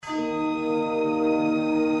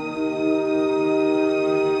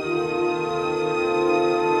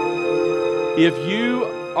If you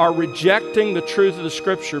are rejecting the truth of the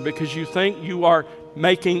Scripture because you think you are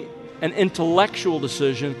making an intellectual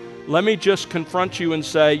decision, let me just confront you and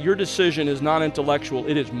say your decision is not intellectual,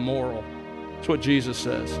 it is moral. That's what Jesus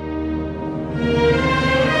says.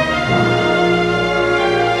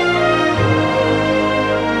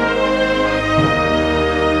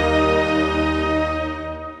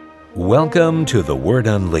 Welcome to The Word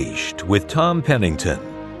Unleashed with Tom Pennington.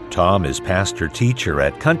 Tom is pastor-teacher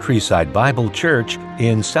at Countryside Bible Church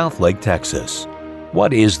in Southlake, Texas.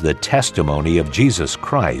 What is the testimony of Jesus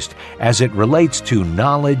Christ as it relates to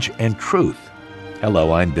knowledge and truth?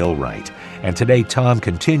 Hello, I'm Bill Wright, and today Tom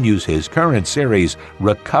continues his current series,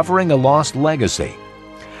 Recovering a Lost Legacy.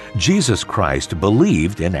 Jesus Christ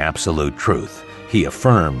believed in absolute truth. He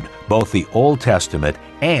affirmed both the Old Testament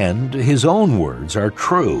and His own words are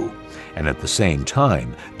true. And at the same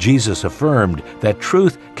time, Jesus affirmed that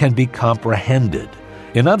truth can be comprehended.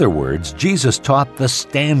 In other words, Jesus taught the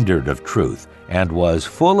standard of truth and was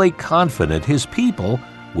fully confident His people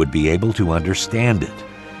would be able to understand it.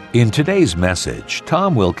 In today's message,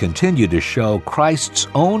 Tom will continue to show Christ's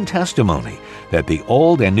own testimony that the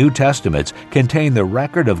Old and New Testaments contain the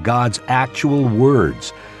record of God's actual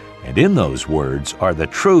words, and in those words are the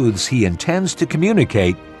truths He intends to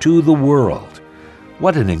communicate to the world.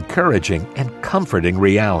 What an encouraging and comforting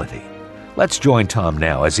reality. Let's join Tom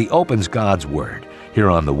now as he opens God's Word here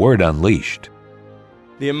on The Word Unleashed.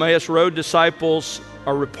 The Emmaus Road disciples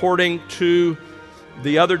are reporting to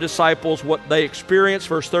the other disciples what they experienced.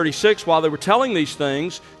 Verse 36, while they were telling these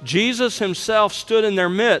things, Jesus Himself stood in their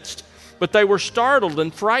midst, but they were startled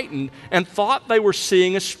and frightened and thought they were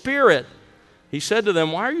seeing a spirit. He said to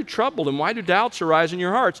them, "Why are you troubled, and why do doubts arise in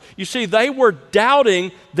your hearts?" You see, they were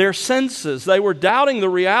doubting their senses. They were doubting the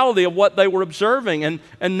reality of what they were observing and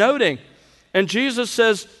noting. And Jesus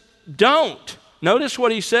says, don't. Notice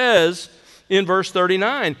what He says in verse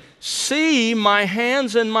 39. "See my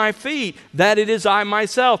hands and my feet, that it is I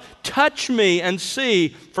myself. Touch me and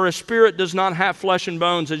see, for a spirit does not have flesh and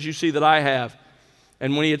bones, as you see that I have."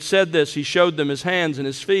 And when He had said this, He showed them His hands and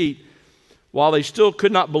His feet. While they still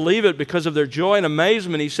could not believe it because of their joy and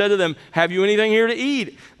amazement, He said to them, "Have you anything here to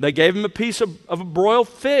eat?" They gave Him a piece of a broiled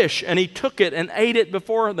fish, and He took it and ate it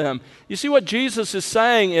before them. You see, what Jesus is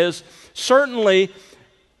saying is, certainly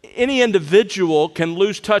any individual can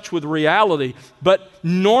lose touch with reality, but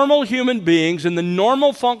normal human beings in the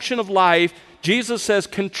normal function of life, Jesus says,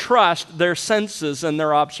 can trust their senses and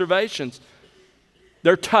their observations,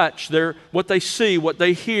 their touch, what they see, what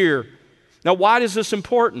they hear. Now, why is this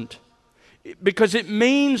important? Because it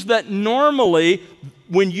means that normally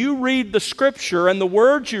when you read the Scripture and the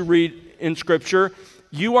words you read in Scripture,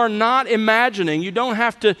 you are not imagining. You don't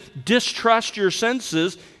have to distrust your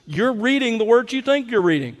senses. You're reading the words you think you're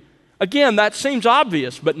reading. Again, that seems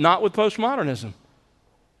obvious, but not with postmodernism.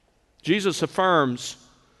 Jesus affirms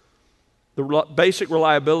the basic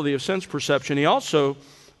reliability of sense perception. He also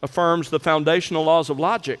affirms the foundational laws of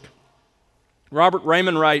logic. Robert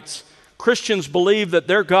Raymond writes, "Christians believe that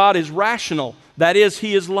their God is rational. That is,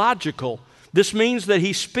 He is logical. This means that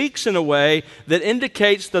He speaks in a way that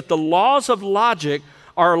indicates that the laws of logic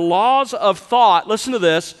are laws of thought," listen to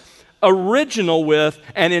this, "original with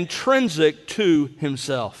and intrinsic to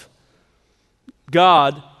Himself."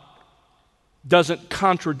 God doesn't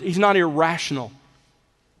contradict, He's not irrational.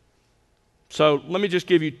 So let me just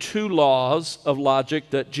give you two laws of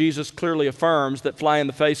logic that Jesus clearly affirms that fly in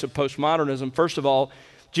the face of postmodernism. First of all,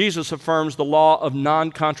 Jesus affirms the law of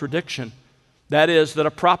non-contradiction. That is, that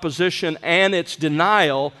a proposition and its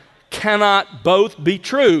denial cannot both be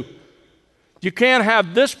true. You can't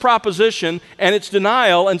have this proposition and its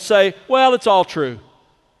denial and say, well, it's all true.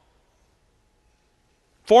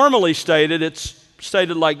 Formally stated, it's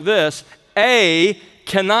stated like this: A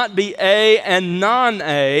cannot be A and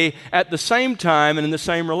non-A at the same time and in the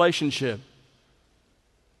same relationship.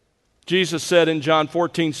 Jesus said in John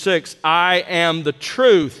 14:6, "I am the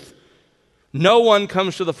truth. No one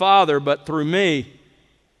comes to the Father but through me."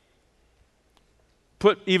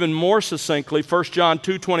 Put even more succinctly, 1 John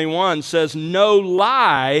 2:21 says, "No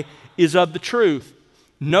lie is of the truth."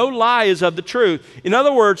 No lie is of the truth. In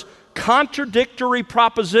other words, contradictory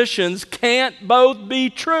propositions can't both be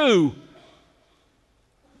true.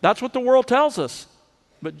 That's what the world tells us.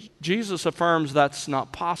 But Jesus affirms that's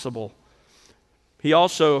not possible. He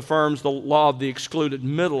also affirms the law of the excluded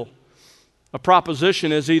middle. A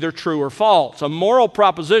proposition is either true or false. A moral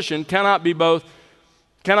proposition cannot be both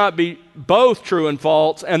true and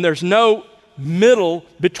false, and there's no middle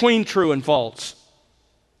between true and false.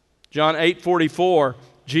 John 8:44,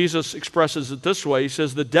 Jesus expresses it this way. He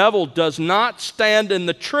says, "The devil does not stand in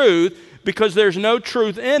the truth because there's no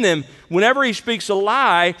truth in him. Whenever he speaks a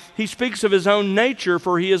lie, he speaks of his own nature,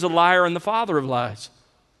 for he is a liar and the father of lies.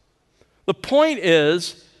 The point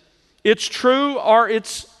is, it's true or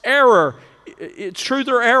it's error. It's truth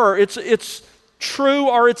or error. It's true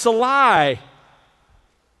or it's a lie.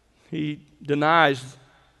 He denies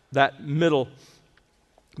that middle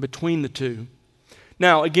between the two.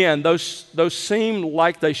 Now, again, those seem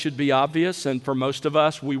like they should be obvious, and for most of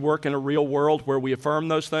us, we work in a real world where we affirm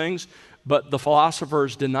those things, but the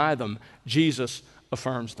philosophers deny them. Jesus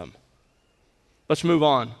affirms them. Let's move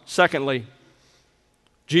on. Secondly,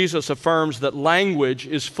 Jesus affirms that language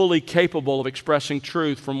is fully capable of expressing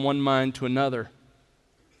truth from one mind to another.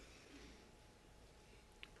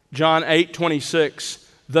 John 8:26,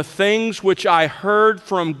 the things which I heard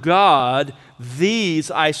from God, these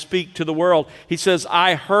I speak to the world. He says,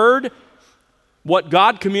 I heard what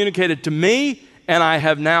God communicated to me, and I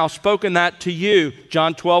have now spoken that to you.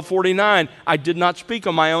 John 12:49, I did not speak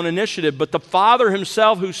on my own initiative, but the Father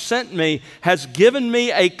himself who sent me has given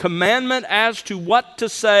me a commandment as to what to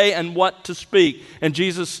say and what to speak. And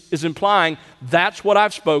Jesus is implying, that's what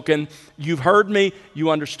I've spoken. You've heard me, you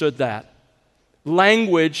understood that.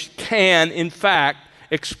 Language can, in fact,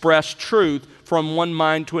 express truth from one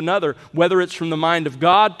mind to another, whether it's from the mind of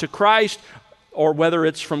God to Christ or whether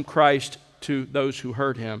it's from Christ to those who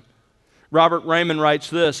heard him. Robert Raymond writes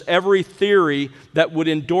this, every theory that would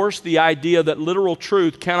endorse the idea that literal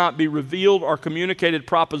truth cannot be revealed or communicated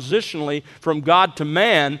propositionally from God to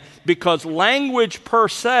man because language per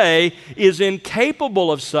se is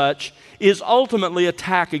incapable of such is ultimately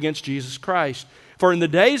attack against Jesus Christ. For in the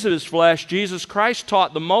days of his flesh, Jesus Christ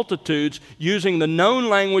taught the multitudes using the known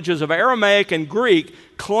languages of Aramaic and Greek,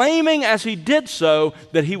 claiming as he did so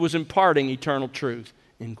that he was imparting eternal truth.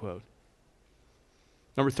 End quote.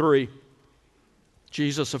 Number 3,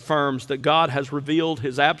 Jesus affirms that God has revealed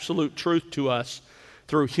his absolute truth to us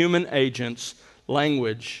through human agents,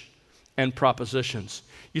 language, and propositions.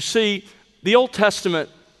 You see, the Old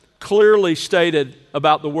Testament clearly stated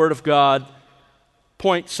about the Word of God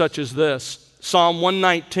points such as this. Psalm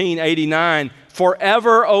 119:89,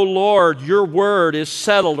 forever, O Lord, your word is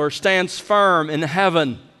settled or stands firm in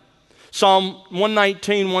heaven. Psalm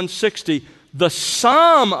 119:160, the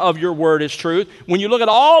sum of your word is truth. When you look at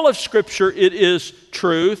all of Scripture, it is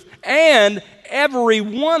truth, and every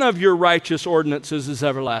one of your righteous ordinances is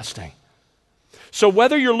everlasting. So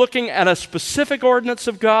whether you're looking at a specific ordinance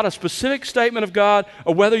of God, a specific statement of God,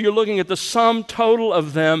 or whether you're looking at the sum total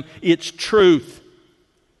of them, it's truth.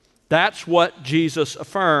 That's what Jesus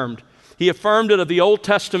affirmed. He affirmed it of the Old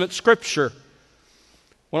Testament Scripture.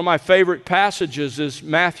 One of my favorite passages is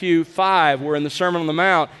Matthew 5, where in the Sermon on the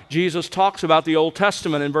Mount, Jesus talks about the Old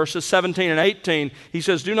Testament in verses 17 and 18. He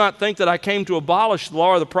says, do not think that I came to abolish the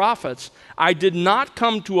law or the prophets. I did not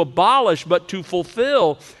come to abolish, but to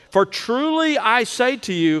fulfill. For truly I say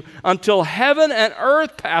to you, until heaven and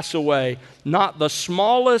earth pass away, not the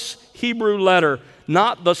smallest Hebrew letter,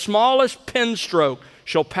 not the smallest pen stroke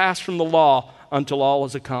shall pass from the law until all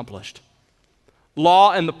is accomplished.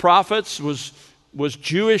 Law and the prophets was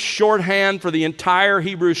Jewish shorthand for the entire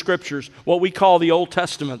Hebrew Scriptures, what we call the Old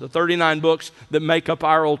Testament, the 39 books that make up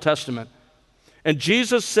our Old Testament. And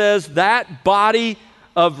Jesus says that body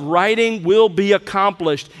of writing will be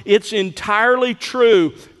accomplished. It's entirely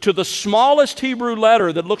true to the smallest Hebrew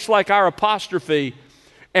letter that looks like our apostrophe,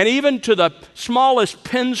 and even to the smallest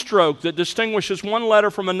pen stroke that distinguishes one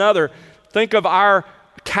letter from another. Think of our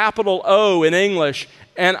capital O in English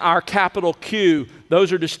and our capital Q.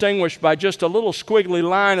 Those are distinguished by just a little squiggly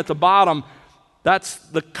line at the bottom. That's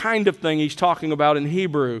the kind of thing he's talking about in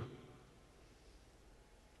Hebrew.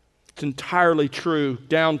 It's entirely true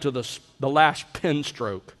down to the last pen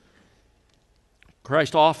stroke.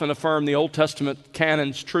 Christ often affirmed the Old Testament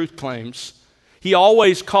canon's truth claims. He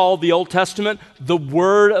always called the Old Testament the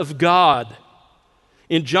Word of God.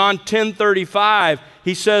 In John 10:35,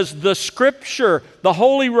 he says, the Scripture, the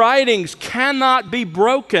holy writings cannot be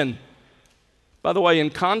broken. By the way, in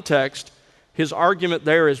context, his argument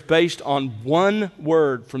there is based on one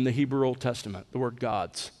word from the Hebrew Old Testament, the word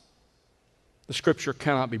God's. The Scripture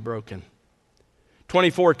cannot be broken.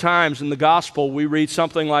 24 times in the Gospel, we read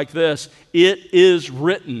something like this, it is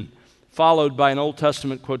written, followed by an Old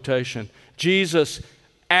Testament quotation. Jesus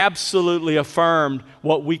absolutely affirmed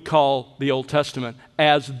what we call the Old Testament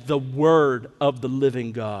as the Word of the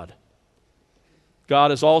living God.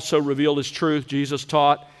 God has also revealed His truth, Jesus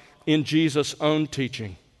taught, in Jesus' own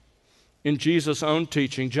teaching. In Jesus' own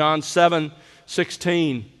teaching. John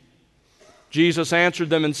 7:16. Jesus answered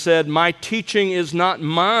them and said, my teaching is not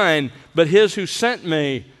mine, but His who sent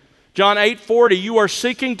me. John 8:40, you are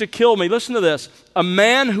seeking to kill me. Listen to this. A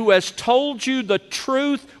man who has told you the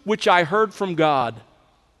truth which I heard from God.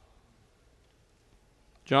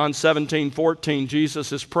 John 17:14,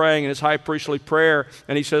 Jesus is praying in his high priestly prayer,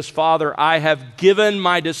 and he says, Father, I have given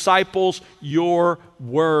my disciples your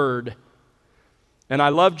word. And I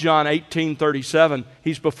love John 18:37.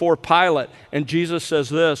 He's before Pilate, and Jesus says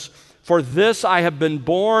this, for this I have been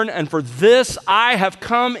born, and for this I have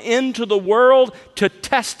come into the world to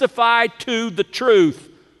testify to the truth.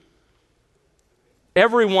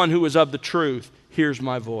 Everyone who is of the truth hears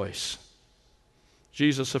my voice.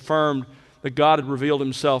 Jesus affirmed that God had revealed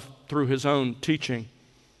himself through his own teaching.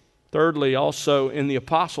 Thirdly, also in the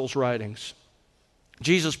apostles' writings.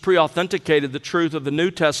 Jesus pre-authenticated the truth of the New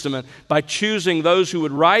Testament by choosing those who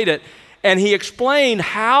would write it, and he explained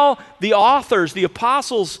how the authors, the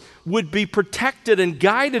apostles, would be protected and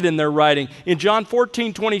guided in their writing. In John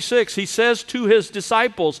 14:26, he says to his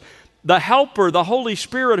disciples, the Helper, the Holy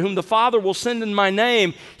Spirit, whom the Father will send in my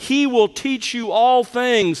name, he will teach you all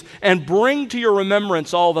things and bring to your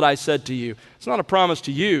remembrance all that I said to you. It's not a promise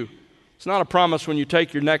to you. It's not a promise when you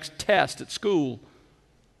take your next test at school.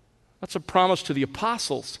 That's a promise to the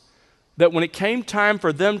apostles that when it came time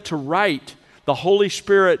for them to write, the Holy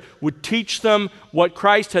Spirit would teach them what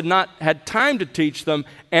Christ had not had time to teach them,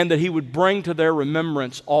 and that he would bring to their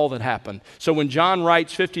remembrance all that happened. So when John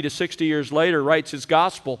writes 50 to 60 years later, writes his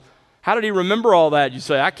gospel, how did he remember all that? You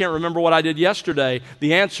say, I can't remember what I did yesterday.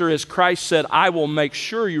 The answer is Christ said, I will make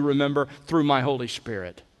sure you remember through my Holy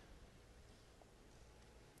Spirit.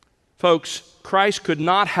 Folks, Christ could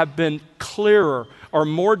not have been clearer or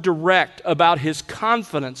more direct about his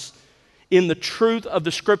confidence in the truth of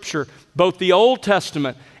the Scripture, both the Old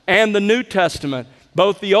Testament and the New Testament,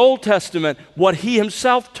 both the Old Testament, what he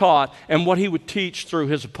himself taught, and what he would teach through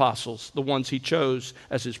his apostles, the ones he chose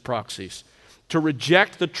as his proxies. To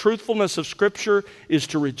reject the truthfulness of Scripture is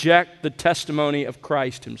to reject the testimony of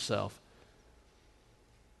Christ himself.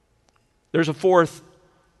 There's a fourth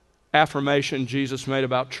affirmation Jesus made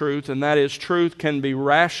about truth, and that is truth can be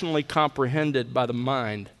rationally comprehended by the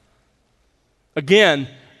mind. Again,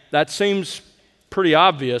 that seems pretty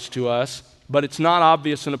obvious to us, but it's not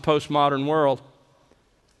obvious in a postmodern world.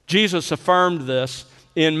 Jesus affirmed this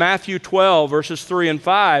in Matthew 12, verses 3 and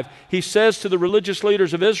 5. He says to the religious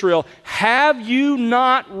leaders of Israel, have you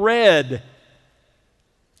not read?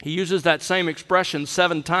 He uses that same expression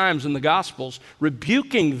 7 times in the Gospels,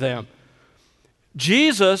 rebuking them.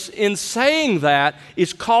 Jesus, in saying that,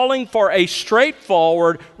 is calling for a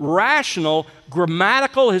straightforward, rational,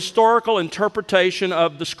 grammatical, historical interpretation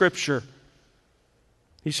of the Scripture.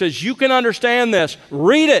 He says, you can understand this.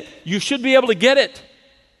 Read it. You should be able to get it.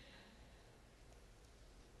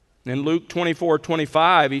 In Luke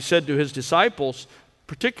 24:25, he said to his disciples,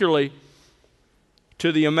 particularly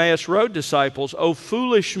to the Emmaus Road disciples, O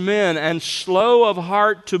foolish men and slow of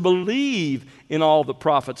heart to believe in all the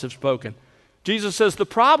prophets have spoken. Jesus says the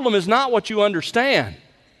problem is not what you understand.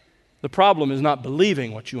 The problem is not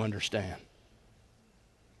believing what you understand.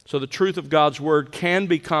 So the truth of God's Word can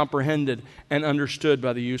be comprehended and understood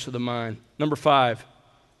by the use of the mind. Number 5,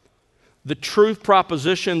 the truth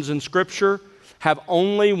propositions in Scripture have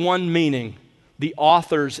only one meaning, the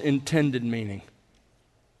author's intended meaning.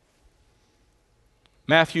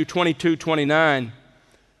 Matthew 22:29,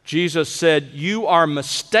 Jesus said, you are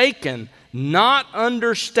mistaken, not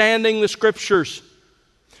understanding the Scriptures.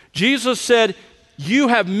 Jesus said, you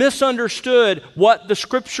have misunderstood what the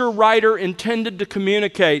Scripture writer intended to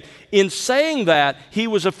communicate. In saying that, he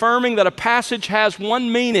was affirming that a passage has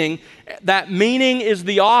one meaning, that meaning is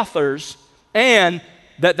the author's, and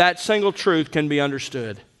that single truth can be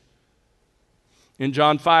understood. In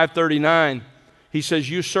John 5:39, he says,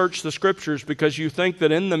 you search the Scriptures because you think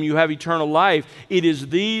that in them you have eternal life. It is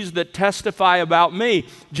these that testify about me.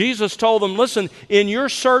 Jesus told them, listen, in your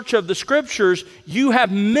search of the Scriptures, you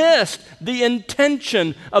have missed the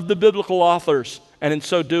intention of the biblical authors. And in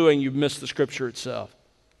so doing, you've missed the Scripture itself.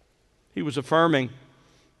 He was affirming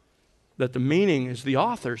that the meaning is the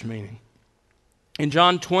author's meaning. In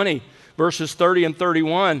John 20, verses 30 and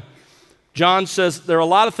 31, John says, there are a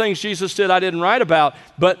lot of things Jesus did I didn't write about,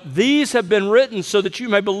 but these have been written so that you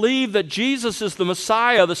may believe that Jesus is the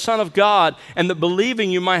Messiah, the Son of God, and that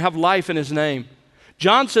believing you might have life in his name.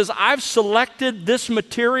 John says, I've selected this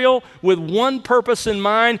material with one purpose in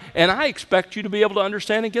mind, and I expect you to be able to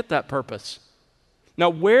understand and get that purpose. Now,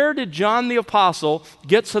 where did John the Apostle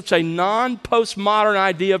get such a non-postmodern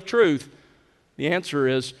idea of truth? The answer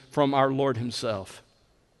is from our Lord himself.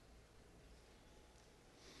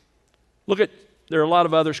 There are a lot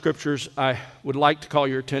of other scriptures I would like to call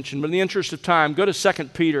your attention, but in the interest of time, go to 2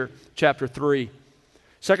 Peter chapter 3.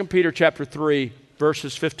 2 Peter chapter 3,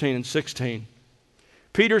 verses 15 and 16.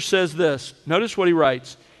 Peter says this. Notice what he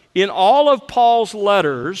writes. In all of Paul's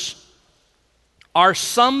letters are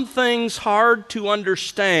some things hard to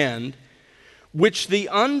understand, which the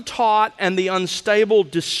untaught and the unstable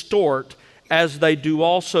distort, as they do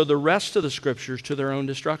also the rest of the Scriptures to their own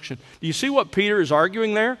destruction. Do you see what Peter is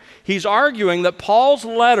arguing there? He's arguing that Paul's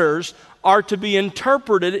letters are to be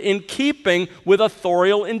interpreted in keeping with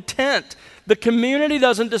authorial intent. The community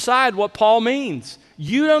doesn't decide what Paul means.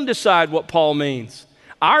 You don't decide what Paul means.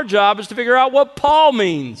 Our job is to figure out what Paul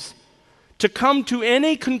means. To come to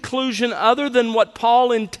any conclusion other than what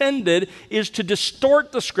Paul intended is to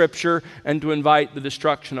distort the Scripture and to invite the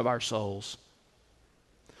destruction of our souls.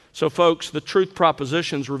 So folks, the truth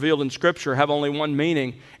propositions revealed in Scripture have only one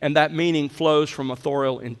meaning, and that meaning flows from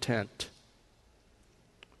authorial intent.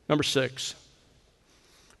 Number 6,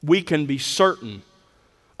 we can be certain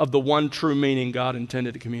of the one true meaning God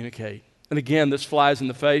intended to communicate. And again, this flies in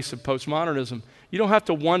the face of postmodernism. You don't have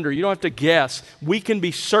to wonder, you don't have to guess. We can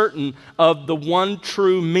be certain of the one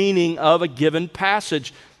true meaning of a given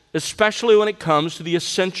passage, especially when it comes to the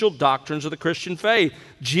essential doctrines of the Christian faith.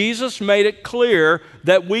 Jesus made it clear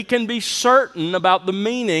that we can be certain about the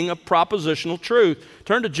meaning of propositional truth.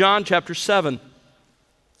 Turn to John chapter 7.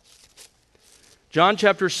 John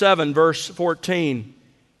chapter 7, verse 14.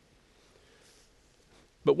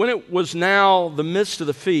 But when it was now the midst of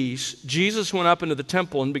the feast, Jesus went up into the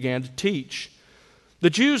temple and began to teach. The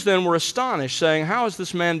Jews then were astonished, saying, "How has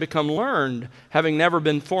this man become learned, having never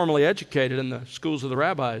been formally educated in the schools of the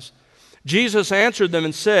rabbis?" Jesus answered them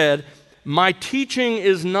and said, "My teaching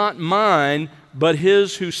is not mine, but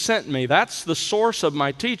his who sent me." That's the source of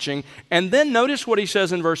my teaching. And then notice what he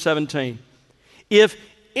says in verse 17. If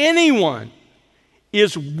anyone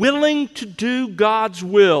is willing to do God's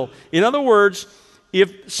will, in other words,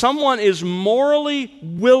 if someone is morally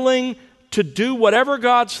willing to do whatever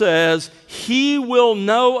God says, he will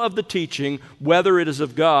know of the teaching, whether it is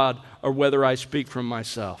of God or whether I speak from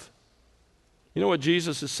myself. You know what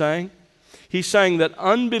Jesus is saying? He's saying that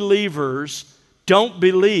unbelievers don't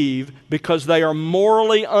believe because they are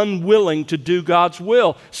morally unwilling to do God's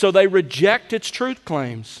will, so they reject its truth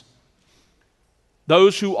claims.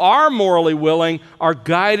 Those who are morally willing are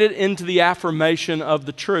guided into the affirmation of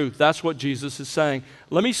the truth. That's what Jesus is saying.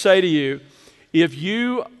 Let me say to you, if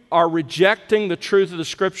you are rejecting the truth of the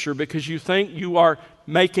Scripture because you think you are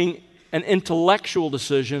making an intellectual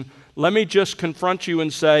decision, let me just confront you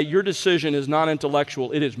and say your decision is not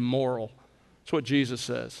intellectual, it is moral. That's what Jesus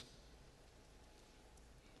says.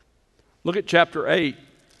 Look at chapter 8.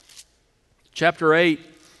 Chapter 8,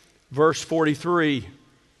 verse 43.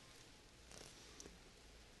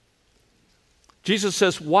 Jesus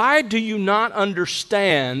says, "Why do you not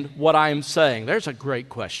understand what I am saying?" There's a great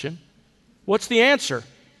question. What's the answer?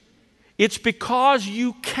 It's because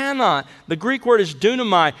you cannot. The Greek word is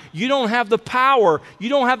dunamai. You don't have the power. You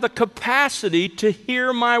don't have the capacity to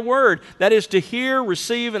hear my word. That is to hear,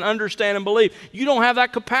 receive, and understand and believe. You don't have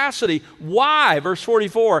that capacity. Why? Verse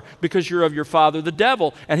 44, because you're of your father the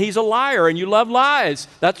devil, and he's a liar, and you love lies.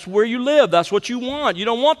 That's where you live. That's what you want. You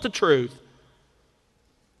don't want the truth.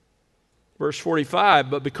 Verse 45,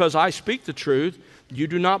 but because I speak the truth, you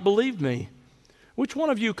do not believe me. Which one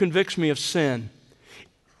of you convicts me of sin?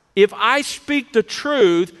 If I speak the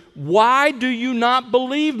truth, why do you not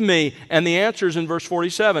believe me? And the answer is in verse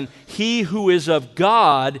 47. He who is of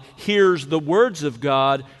God hears the words of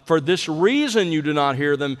God. For this reason you do not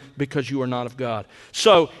hear them, because you are not of God.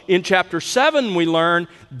 So in chapter 7 we learn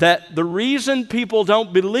that the reason people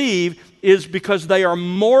don't believe is because they are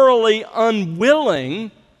morally unwilling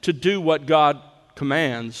to do what God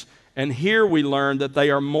commands. And here we learn that they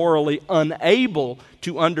are morally unable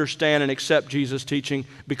to understand and accept Jesus' teaching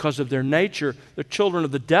because of their nature. They're children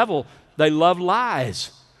of the devil. They love lies.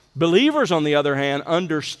 Believers, on the other hand,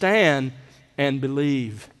 understand and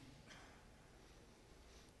believe.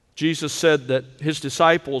 Jesus said that his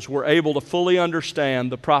disciples were able to fully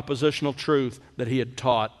understand the propositional truth that he had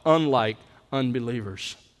taught, unlike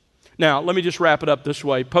unbelievers. Now, let me just wrap it up this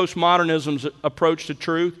way. Postmodernism's approach to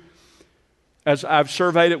truth, as I've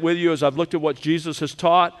surveyed it with you, as I've looked at what Jesus has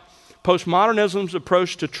taught, postmodernism's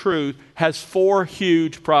approach to truth has 4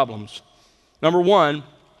 huge problems. Number 1,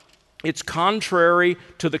 it's contrary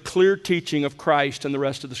to the clear teaching of Christ and the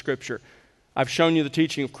rest of the Scripture. I've shown you the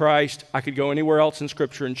teaching of Christ. I could go anywhere else in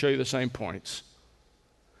Scripture and show you the same points.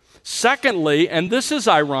 Secondly, and this is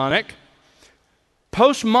ironic,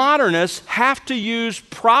 postmodernists have to use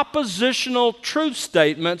propositional truth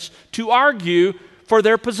statements to argue for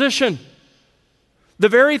their position. The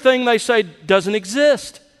very thing they say doesn't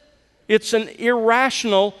exist. It's an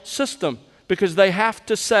irrational system because they have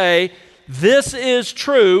to say, this is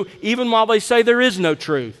true, even while they say there is no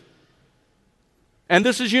truth. And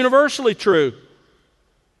this is universally true.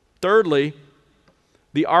 Thirdly,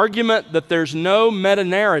 the argument that there's no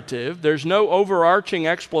meta-narrative, there's no overarching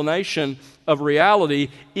explanation of reality,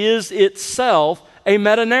 is itself a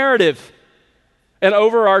meta-narrative, an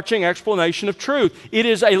overarching explanation of truth. It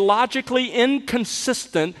is a logically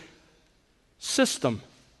inconsistent system.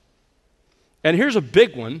 And here's a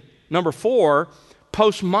big one. Number 4,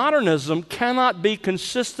 postmodernism cannot be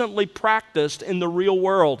consistently practiced in the real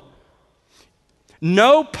world.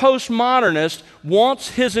 No postmodernist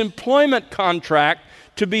wants his employment contract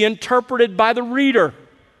to be interpreted by the reader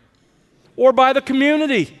or by the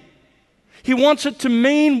community. He wants it to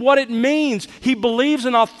mean what it means. He believes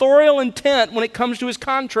in authorial intent when it comes to his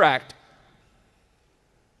contract.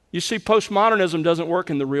 You see, postmodernism doesn't work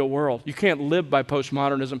in the real world. You can't live by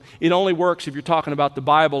postmodernism. It only works if you're talking about the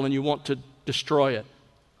Bible and you want to destroy it.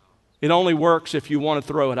 It only works if you want to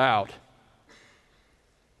throw it out.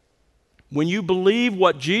 When you believe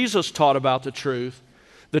what Jesus taught about the truth,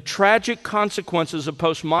 the tragic consequences of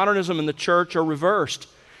postmodernism in the church are reversed.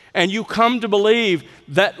 And you come to believe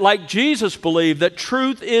that, like Jesus believed, that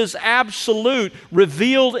truth is absolute,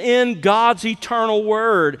 revealed in God's eternal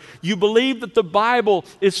Word. You believe that the Bible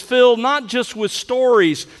is filled not just with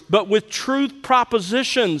stories, but with truth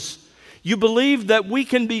propositions. You believe that we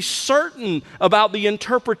can be certain about the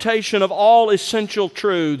interpretation of all essential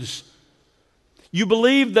truths. You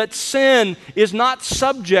believe that sin is not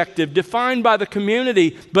subjective, defined by the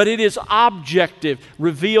community, but it is objective,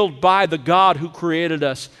 revealed by the God who created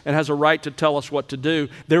us and has a right to tell us what to do.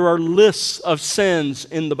 There are lists of sins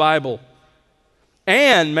in the Bible.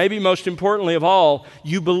 And, maybe most importantly of all,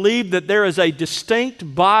 you believe that there is a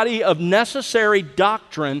distinct body of necessary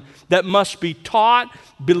doctrine that must be taught,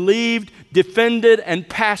 believed, defended, and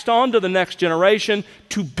passed on to the next generation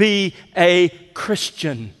to be a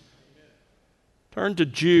Christian. Turn to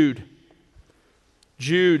Jude.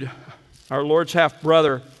 Jude, our Lord's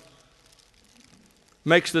half-brother,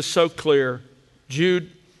 makes this so clear.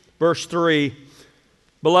 Jude, verse 3,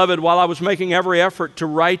 "Beloved, while I was making every effort to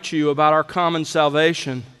write you about our common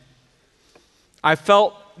salvation, I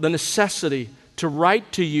felt the necessity to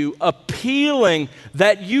write to you, appealing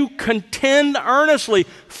that you contend earnestly,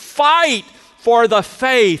 fight for the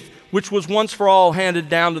faith which was once for all handed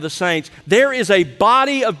down to the saints." There is a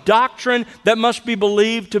body of doctrine that must be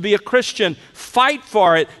believed to be a Christian. Fight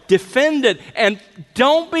for it, defend it, and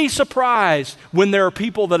don't be surprised when there are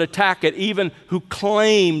people that attack it, even who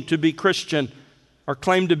claim to be Christian or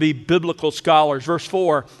claim to be biblical scholars. Verse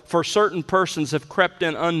 4, "For certain persons have crept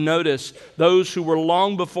in unnoticed, those who were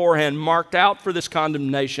long beforehand marked out for this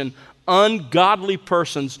condemnation, ungodly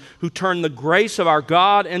persons who turn the grace of our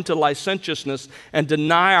God into licentiousness and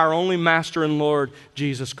deny our only Master and Lord,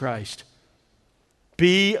 Jesus Christ."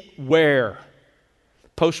 Beware.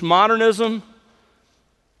 Postmodernism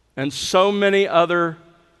and so many other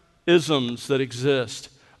isms that exist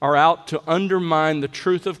are out to undermine the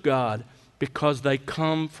truth of God because they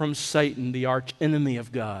come from Satan, the arch enemy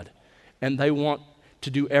of God, and they want to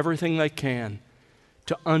do everything they can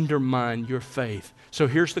to undermine your faith. So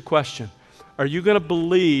here's the question. Are you going to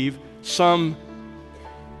believe some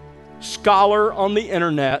scholar on the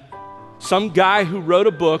internet, some guy who wrote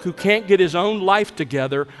a book who can't get his own life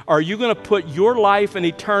together? Or are you going to put your life and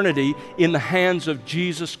eternity in the hands of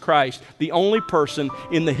Jesus Christ, the only person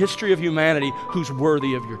in the history of humanity who's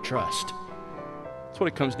worthy of your trust? That's what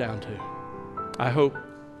it comes down to. I hope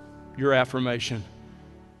your affirmation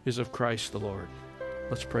is of Christ the Lord.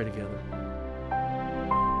 Let's pray together.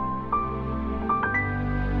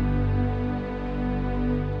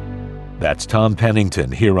 That's Tom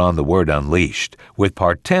Pennington here on The Word Unleashed with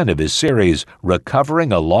part 10 of his series,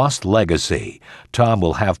 Recovering a Lost Legacy. Tom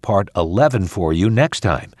will have part 11 for you next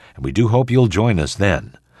time, and we do hope you'll join us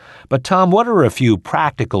then. But Tom, what are a few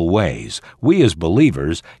practical ways we as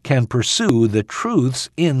believers can pursue the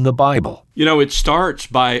truths in the Bible? You know, it starts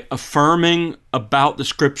by affirming about the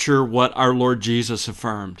Scripture what our Lord Jesus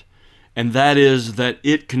affirmed. And that is that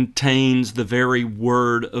it contains the very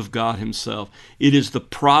Word of God Himself. It is the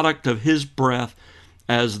product of His breath,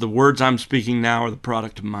 as the words I'm speaking now are the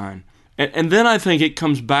product of mine. And then I think it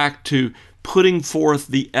comes back to putting forth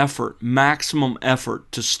the effort, maximum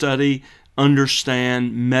effort, to study,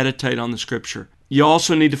 understand, meditate on the Scripture. You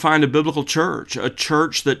also need to find a biblical church, a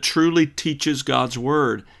church that truly teaches God's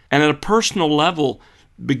Word. And at a personal level,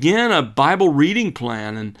 begin a Bible reading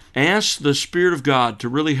plan and ask the Spirit of God to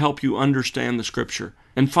really help you understand the Scripture.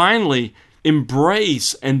 And finally,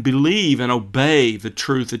 embrace and believe and obey the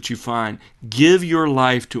truth that you find. Give your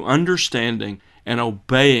life to understanding and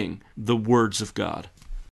obeying the words of God.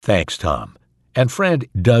 Thanks, Tom. And friend,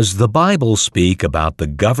 does the Bible speak about the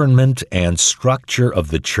government and structure of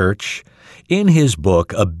the church? In his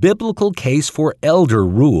book, A Biblical Case for Elder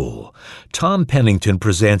Rule, Tom Pennington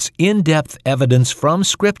presents in-depth evidence from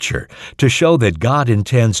Scripture to show that God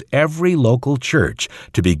intends every local church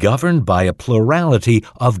to be governed by a plurality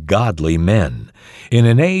of godly men. In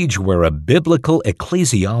an age where a biblical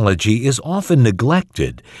ecclesiology is often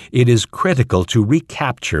neglected, it is critical to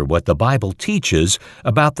recapture what the Bible teaches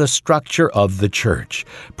about the structure of the church.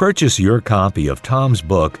 Purchase your copy of Tom's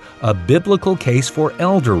book, A Biblical Case for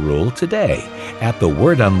Elder Rule, today at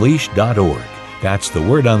thewordunleashed.org. That's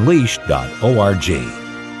thewordunleashed.org.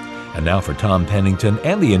 And now for Tom Pennington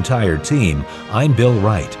and the entire team, I'm Bill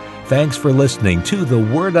Wright. Thanks for listening to The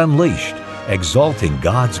Word Unleashed, exalting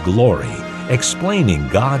God's glory, explaining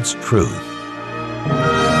God's truth.